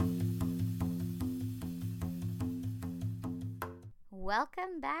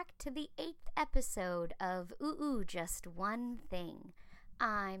Welcome back to the 8th episode of Just One Thing.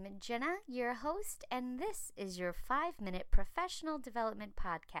 I'm Jenna, your host, and this is your 5-minute professional development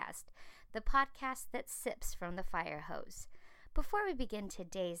podcast, the podcast that sips from the fire hose. Before we begin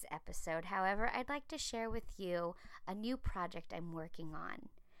today's episode, however, I'd like to share with you a new project I'm working on.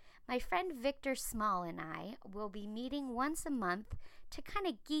 My friend Victor Small and I will be meeting once a month to kind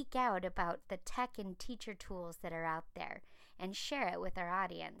of geek out about the tech and teacher tools that are out there and share it with our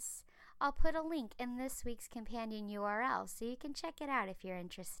audience. I'll put a link in this week's companion URL so you can check it out if you're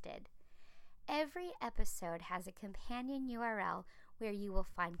interested. Every episode has a companion URL where you will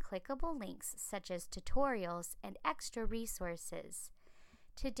find clickable links such as tutorials and extra resources.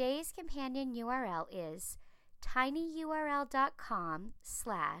 Today's companion URL is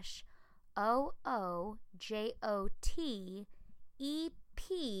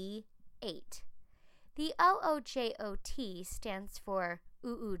tinyurl.com/OOJOTEP8. The OOJOT stands for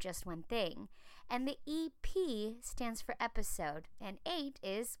Just One Thing, and the EP stands for episode, and 8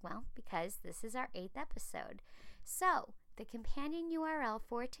 is, well, because this is our 8th episode. So, the companion URL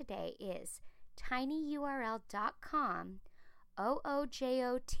for today is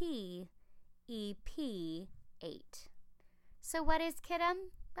tinyurl.com/OOJOTEP8. So what is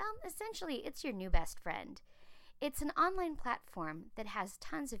Kiddom? Well, essentially, it's your new best friend. It's an online platform that has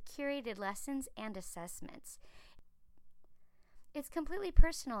tons of curated lessons and assessments. It's completely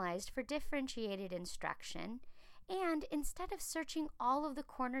personalized for differentiated instruction, and instead of searching all of the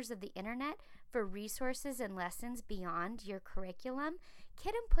corners of the internet for resources and lessons beyond your curriculum,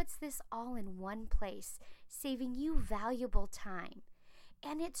 Kiddom puts this all in one place, saving you valuable time.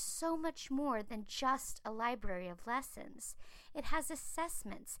 And it's so much more than just a library of lessons. It has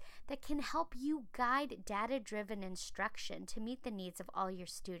assessments that can help you guide data-driven instruction to meet the needs of all your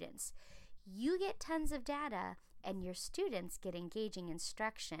students. You get tons of data, and your students get engaging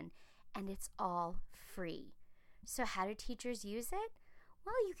instruction, and it's all free. So how do teachers use it?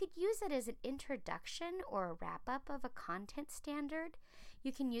 Well, you could use it as an introduction or a wrap-up of a content standard.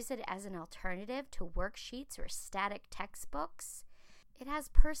 You can use it as an alternative to worksheets or static textbooks. It has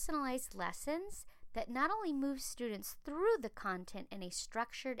personalized lessons that not only move students through the content in a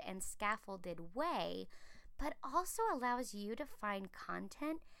structured and scaffolded way, but also allows you to find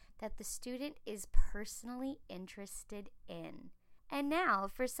content that the student is personally interested in. And now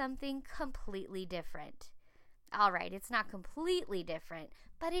for something completely different. All right, it's not completely different,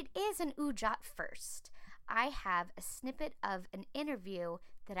 but it is an UJOT first. I have a snippet of an interview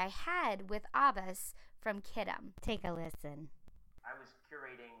that I had with Abbas from Kiddom. Take a listen. I was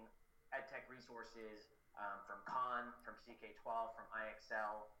curating EdTech resources from Khan, from CK12, from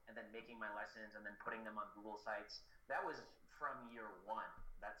IXL, and then making my lessons and then putting them on Google Sites. That was from year one.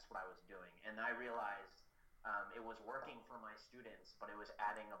 That's what I was doing. And I realized it was working for my students, but it was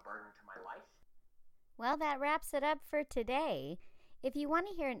adding a burden to my life. Well, that wraps it up for today. If you want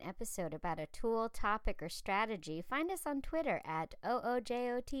to hear an episode about a tool, topic, or strategy, find us on Twitter at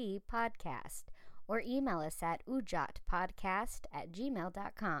OOJOT Podcast. Or email us at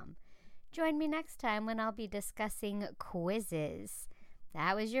ujotpodcast@gmail.com. Join me next time when I'll be discussing quizzes.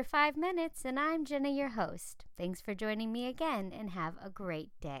 That was your 5 minutes, and I'm Jenna, your host. Thanks for joining me again, and have a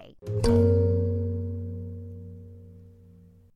great day.